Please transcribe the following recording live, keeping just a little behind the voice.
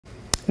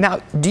Now,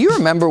 do you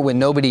remember when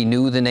nobody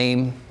knew the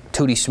name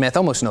Tootie Smith?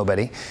 Almost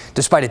nobody,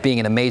 despite it being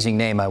an amazing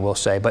name, I will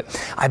say. But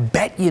I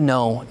bet you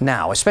know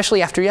now,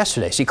 especially after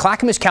yesterday. See,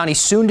 Clackamas County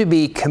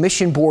soon-to-be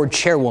Commission Board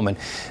Chairwoman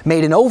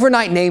made an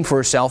overnight name for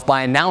herself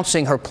by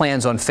announcing her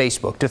plans on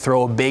Facebook to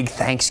throw a big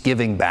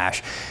Thanksgiving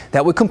bash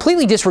that would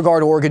completely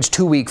disregard Oregon's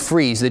 2-week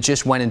freeze that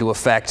just went into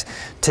effect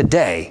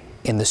today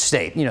in the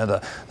state. You know,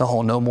 the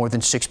whole no more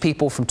than 6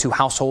 people from 2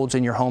 households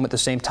in your home at the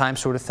same time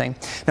sort of thing.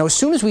 Now, as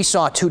soon as we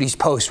saw Tootie's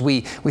post,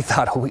 we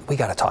thought, oh, we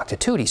got to talk to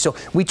Tootie. So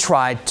we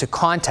tried to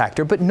contact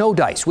her, but no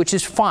dice, which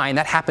is fine.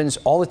 That happens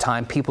all the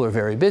time. People are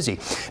very busy.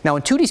 Now,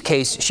 in Tootie's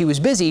case, she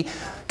was busy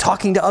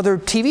talking to other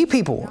TV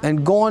people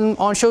and going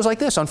on shows like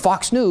this on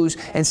Fox News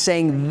and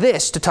saying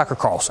this to Tucker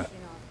Carlson.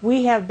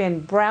 We have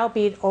been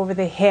browbeat over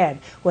the head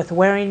with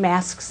wearing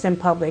masks in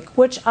public,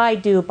 which I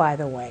do, by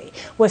the way,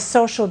 with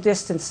social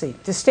distancing,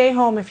 to stay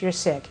home if you're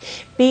sick,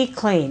 be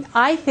clean.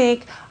 I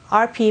think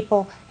our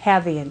people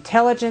have the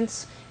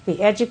intelligence,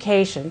 the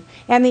education,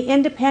 and the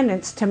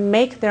independence to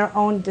make their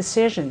own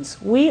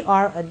decisions. We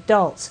are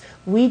adults.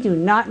 We do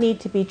not need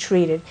to be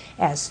treated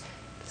as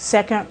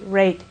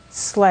second-rate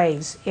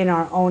slaves in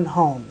our own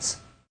homes.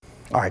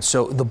 All right,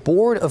 so the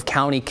Board of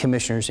County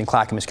Commissioners in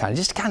Clackamas County,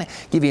 just to kind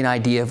of give you an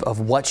idea of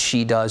what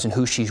she does and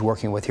who she's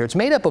working with here. It's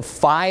made up of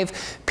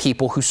 5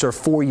 people who serve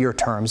 4-year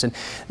terms, and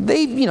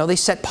they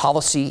set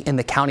policy in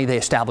the county. They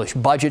establish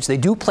budgets. They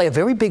do play a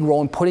very big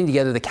role in putting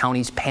together the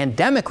county's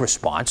pandemic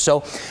response.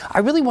 So I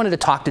really wanted to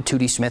talk to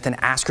Tootie Smith and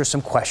ask her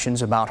some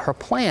questions about her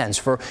plans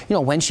for,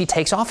 when she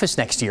takes office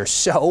next year.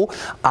 So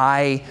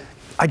I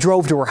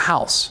drove to her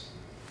house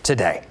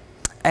today.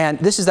 And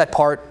this is that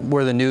part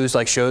where the news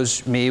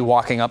shows me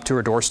walking up to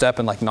her doorstep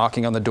and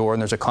knocking on the door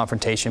and there's a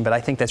confrontation. But I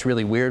think that's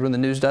really weird when the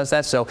news does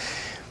that. So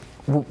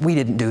we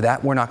didn't do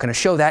that. We're not going to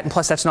show that. And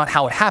plus, that's not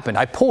how it happened.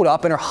 I pulled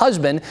up and her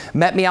husband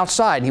met me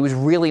outside and he was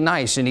really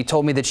nice. And he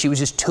told me that she was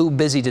just too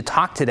busy to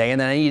talk today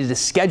and that I needed to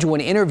schedule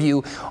an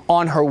interview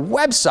on her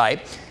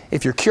website.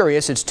 If you're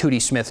curious, it's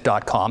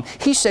tootysmith.com.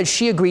 He said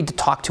she agreed to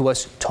talk to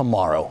us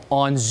tomorrow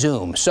on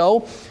Zoom.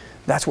 So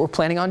that's what we're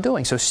planning on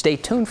doing, so stay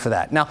tuned for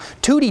that. Now,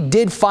 Tootie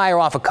did fire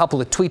off a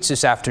couple of tweets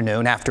this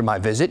afternoon after my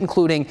visit,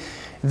 including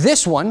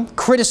this one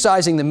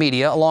criticizing the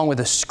media, along with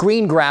a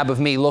screen grab of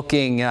me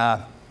looking,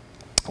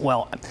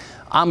 well,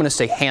 I'm going to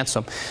say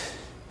handsome.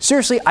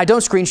 Seriously, I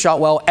don't screenshot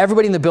well.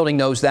 Everybody in the building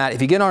knows that.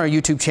 If you get on our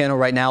YouTube channel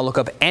right now, look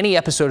up any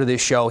episode of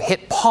this show,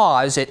 hit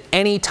pause at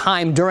any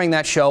time during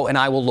that show, and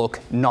I will look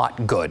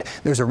not good.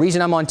 There's a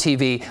reason I'm on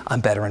TV.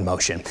 I'm better in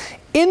motion.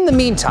 In the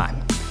meantime,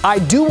 I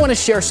do want to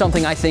share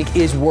something I think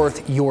is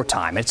worth your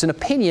time. It's an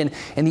opinion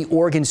in the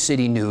Oregon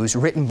City News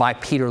written by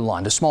Peter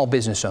Lund, a small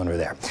business owner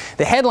there.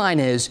 The headline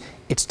is,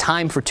 "It's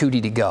time for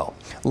Tootie to go."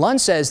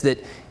 Lund says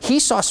that he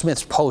saw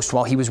Smith's post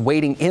while he was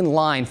waiting in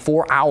line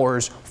 4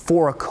 hours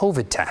for a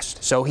COVID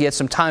test. So he had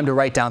some time to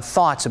write down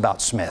thoughts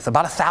about Smith,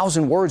 about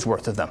 1,000 words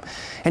worth of them.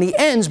 And he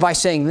ends by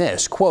saying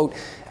this, quote,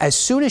 "As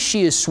soon as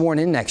she is sworn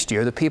in next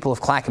year, the people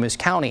of Clackamas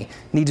County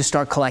need to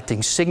start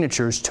collecting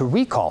signatures to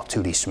recall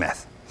Tootie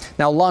Smith."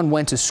 Now, Lund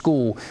went to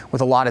school with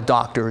a lot of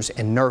doctors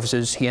and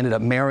nurses. He ended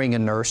up marrying a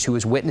nurse who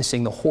was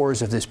witnessing the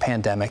horrors of this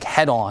pandemic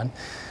head on.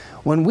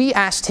 When we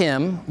asked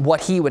him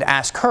what he would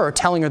ask her,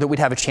 telling her that we'd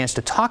have a chance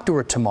to talk to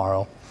her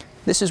tomorrow,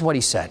 this is what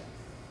he said.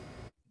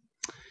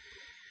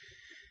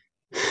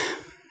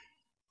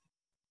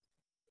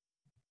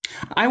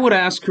 I would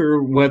ask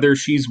her whether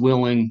she's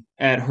willing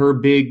at her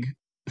big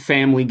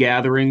family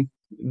gathering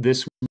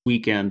this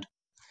weekend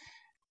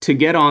to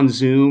get on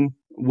Zoom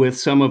with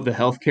some of the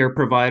healthcare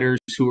providers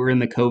who are in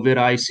the COVID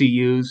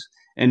ICUs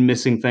and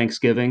missing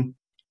Thanksgiving.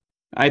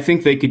 I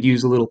think they could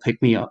use a little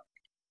pick-me-up.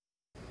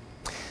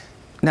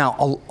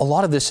 Now, a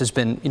lot of this has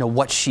been,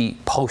 what she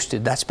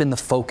posted. That's been the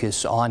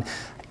focus on,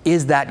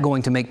 is that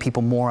going to make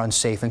people more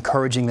unsafe,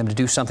 encouraging them to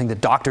do something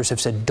that doctors have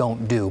said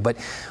don't do? But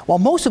while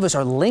most of us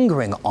are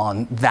lingering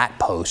on that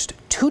post,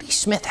 Tootie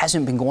Smith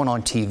hasn't been going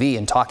on TV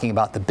and talking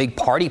about the big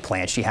party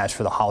plan she has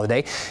for the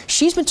holiday.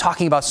 She's been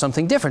talking about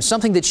something different,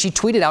 something that she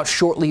tweeted out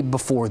shortly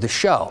before the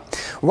show.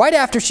 Right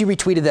after she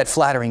retweeted that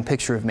flattering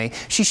picture of me,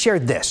 she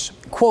shared this,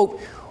 quote,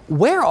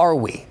 "Where are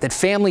we that a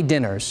family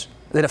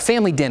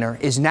dinner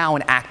is now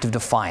an act of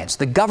defiance?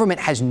 The government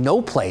has no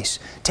place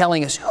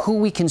telling us who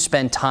we can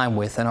spend time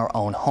with in our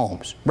own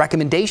homes.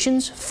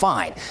 Recommendations?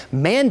 Fine.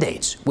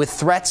 Mandates with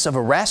threats of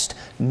arrest?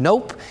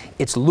 Nope.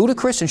 It's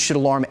ludicrous and should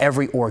alarm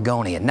every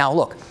Oregonian." Now,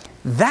 look,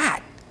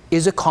 that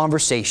is a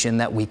conversation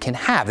that we can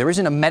have. There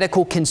isn't a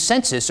medical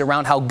consensus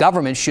around how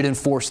governments should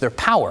enforce their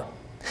power.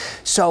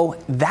 So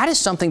that is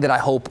something that I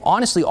hope,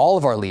 honestly, all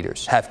of our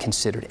leaders have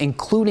considered,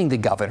 including the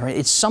governor.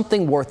 It's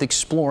something worth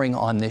exploring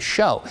on this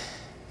show,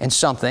 and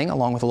something,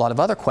 along with a lot of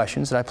other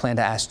questions, that I plan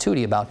to ask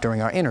Tootie about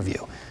during our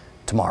interview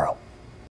tomorrow.